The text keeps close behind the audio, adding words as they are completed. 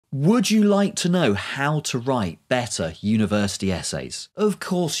Would you like to know how to write better university essays? Of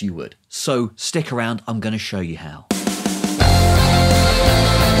course you would. So stick around, I'm going to show you how.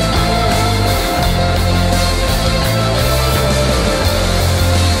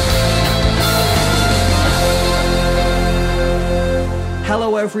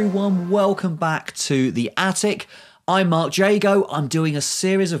 Hello everyone, welcome back to The Attic. I'm Mark Jago. I'm doing a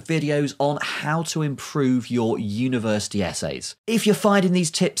series of videos on how to improve your university essays. If you're finding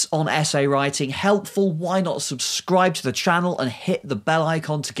these tips on essay writing helpful, why not subscribe to the channel and hit the bell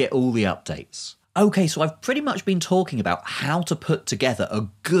icon to get all the updates? Okay, so I've pretty much been talking about how to put together a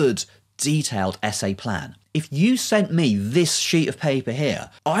good, detailed essay plan. If you sent me this sheet of paper here,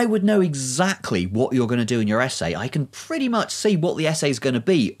 I would know exactly what you're going to do in your essay. I can pretty much see what the essay is going to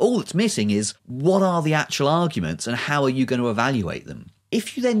be. All that's missing is what are the actual arguments and how are you going to evaluate them.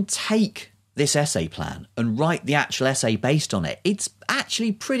 If you then take this essay plan and write the actual essay based on it, it's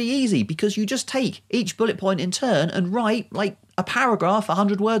actually pretty easy because you just take each bullet point in turn and write like a paragraph,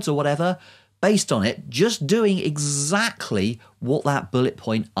 100 words or whatever, based on it, just doing exactly what that bullet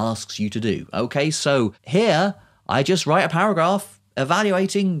point asks you to do. Okay, so here, I just write a paragraph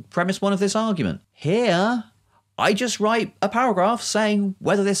evaluating premise one of this argument. Here, I just write a paragraph saying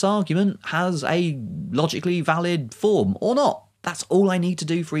whether this argument has a logically valid form or not. That's all I need to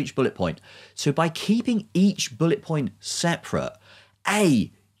do for each bullet point. So by keeping each bullet point separate,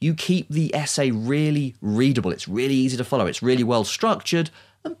 A, you keep the essay really readable. It's really easy to follow. It's really well structured.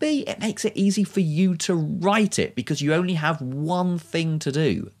 And B, it makes it easy for you to write it because you only have one thing to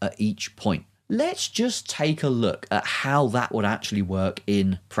do at each point. Let's just take a look at how that would actually work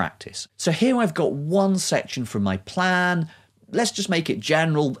in practice. So here I've got one section from my plan. Let's just make it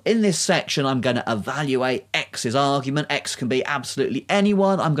general. In this section, I'm going to evaluate X's argument. X can be absolutely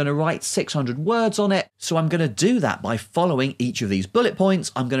anyone. I'm going to write 600 words on it. So I'm going to do that by following each of these bullet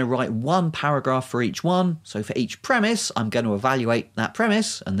points. I'm going to write one paragraph for each one. So for each premise, I'm going to evaluate that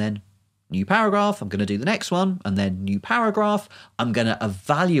premise and then new paragraph. I'm going to do the next one and then new paragraph. I'm going to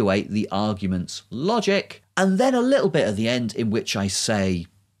evaluate the argument's logic. And then a little bit at the end in which I say,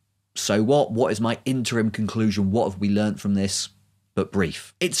 so what? What is my interim conclusion? What have we learned from this? But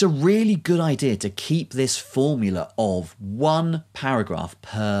brief. It's a really good idea to keep this formula of one paragraph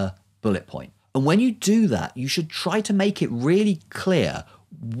per bullet point. And when you do that, you should try to make it really clear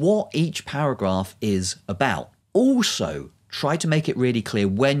what each paragraph is about. Also, try to make it really clear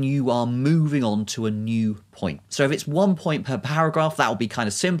when you are moving on to a new point. So if it's 1 point per paragraph, that'll be kind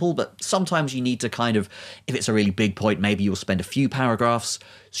of simple, but sometimes you need to kind of, if it's a really big point, maybe you'll spend a few paragraphs.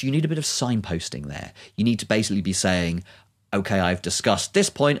 So you need a bit of signposting there. You need to basically be saying, okay, I've discussed this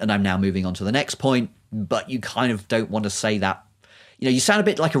point and I'm now moving on to the next point, but you kind of don't want to say that. You know, you sound a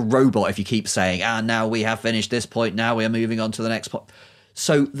bit like a robot if you keep saying, now we have finished this point, now we are moving on to the next point.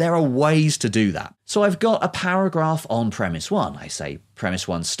 So there are ways to do that. So I've got a paragraph on premise one. I say premise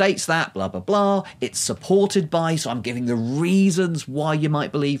one states that, blah, blah, blah. It's supported by, so I'm giving the reasons why you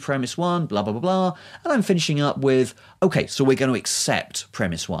might believe premise one, blah, blah, blah, blah. And I'm finishing up with, okay, so we're going to accept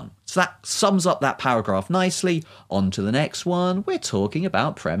premise one. So that sums up that paragraph nicely. On to the next one. We're talking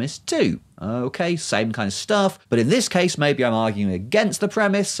about premise two. Okay, same kind of stuff. But in this case, maybe I'm arguing against the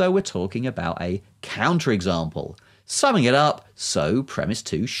premise, so we're talking about a counterexample. Summing it up, so premise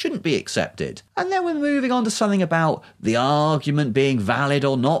 2 shouldn't be accepted. And then we're moving on to something about the argument being valid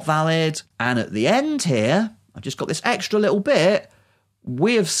or not valid. And at the end here, I've just got this extra little bit.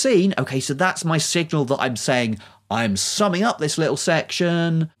 We have seen, okay, so that's my signal that I'm saying I'm summing up this little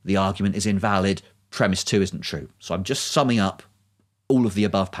section. The argument is invalid. Premise 2 isn't true. So I'm just summing up all of the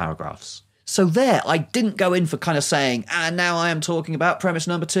above paragraphs. So there, I didn't go in for kind of saying, now I am talking about premise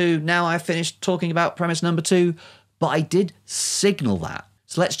number 2. Now I've finished talking about premise number 2. But I did signal that.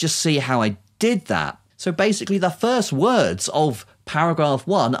 So let's just see how I did that. So basically the first words of paragraph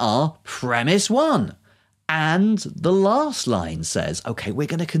 1 are premise 1. And the last line says, okay, we're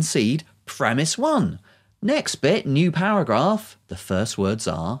going to concede premise 1. Next bit, new paragraph, the first words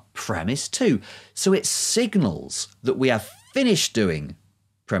are premise 2. So it signals that we have finished doing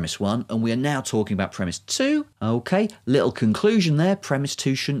premise 1, and we are now talking about premise 2. Okay, little conclusion there, premise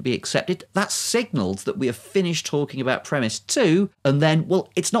 2 shouldn't be accepted. That signals that we have finished talking about premise 2, and then, well,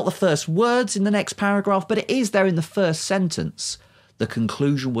 it's not the first words in the next paragraph, but it is there in the first sentence. The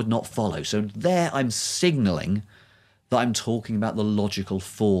conclusion would not follow. So there I'm signalling that I'm talking about the logical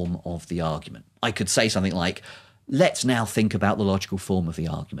form of the argument. I could say something like, let's now think about the logical form of the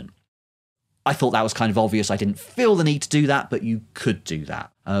argument. I thought that was kind of obvious. I didn't feel the need to do that, but you could do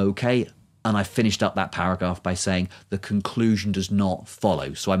that. Okay, And I finished up that paragraph by saying the conclusion does not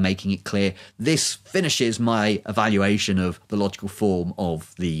follow. So I'm making it clear this finishes my evaluation of the logical form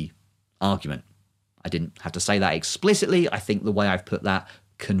of the argument. I didn't have to say that explicitly. I think the way I've put that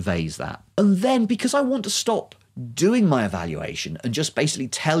conveys that. And then, because I want to stop doing my evaluation and just basically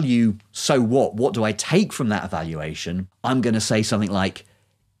tell you, so what do I take from that evaluation? I'm going to say something like,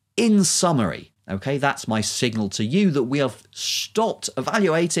 in summary, okay, that's my signal to you that we have stopped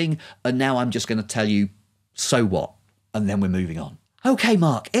evaluating and now I'm just going to tell you, so what? And then we're moving on. Okay,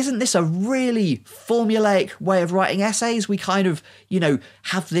 Mark, isn't this a really formulaic way of writing essays? We kind of,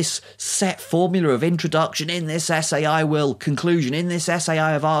 have this set formula of introduction. In this essay, I will, conclusion. In this essay,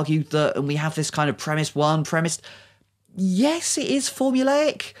 I have argued that, and we have this kind of premise one, premise. Yes, it is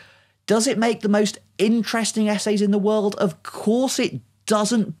formulaic. Does it make the most interesting essays in the world? Of course it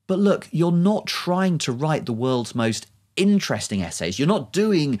doesn't. But look, you're not trying to write the world's most interesting essays. You're not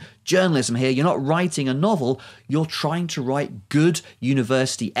doing journalism here. You're not writing a novel. You're trying to write good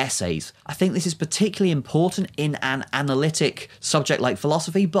university essays. I think this is particularly important in an analytic subject like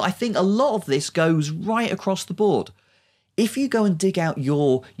philosophy, but I think a lot of this goes right across the board. If you go and dig out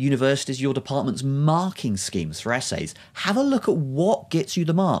your university's, your department's marking schemes for essays, have a look at what gets you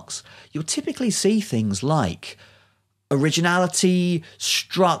the marks. You'll typically see things like originality,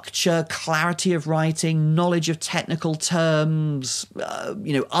 structure, clarity of writing, knowledge of technical terms,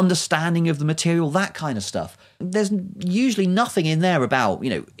 understanding of the material, that kind of stuff. There's usually nothing in there about,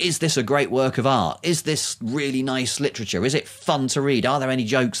 is this a great work of art? Is this really nice literature? Is it fun to read? Are there any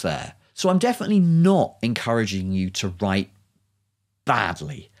jokes there? So I'm definitely not encouraging you to write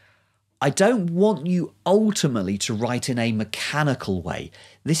badly. I don't want you ultimately to write in a mechanical way.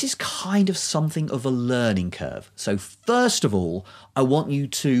 This is kind of something of a learning curve. So first of all, I want you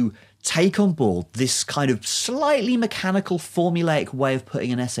to take on board this kind of slightly mechanical formulaic way of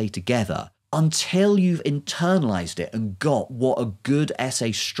putting an essay together until you've internalized it and got what a good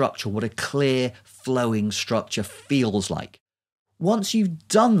essay structure, what a clear flowing structure feels like. Once you've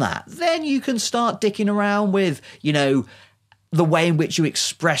done that, then you can start dicking around with, the way in which you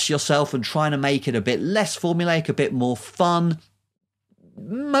express yourself and trying to make it a bit less formulaic, a bit more fun.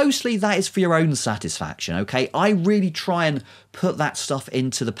 Mostly that is for your own satisfaction, okay? I really try and put that stuff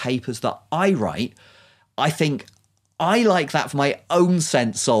into the papers that I write. I think I like that for my own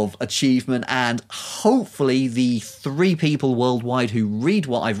sense of achievement, and hopefully the 3 people worldwide who read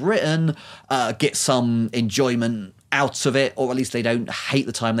what I've written get some enjoyment out of it, or at least they don't hate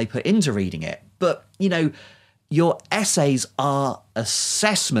the time they put into reading it. But, your essays are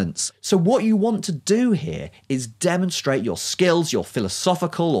assessments. So what you want to do here is demonstrate your skills, your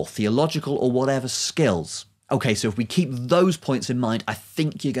philosophical or theological or whatever skills. Okay, so if we keep those points in mind, I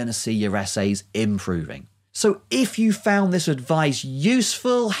think you're going to see your essays improving. So if you found this advice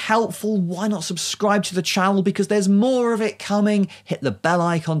useful, helpful, why not subscribe to the channel, because there's more of it coming. Hit the bell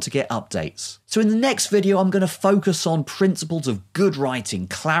icon to get updates. So in the next video, I'm going to focus on principles of good writing,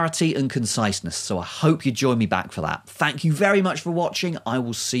 clarity and conciseness. So I hope you join me back for that. Thank you very much for watching. I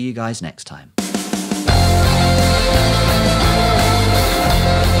will see you guys next time.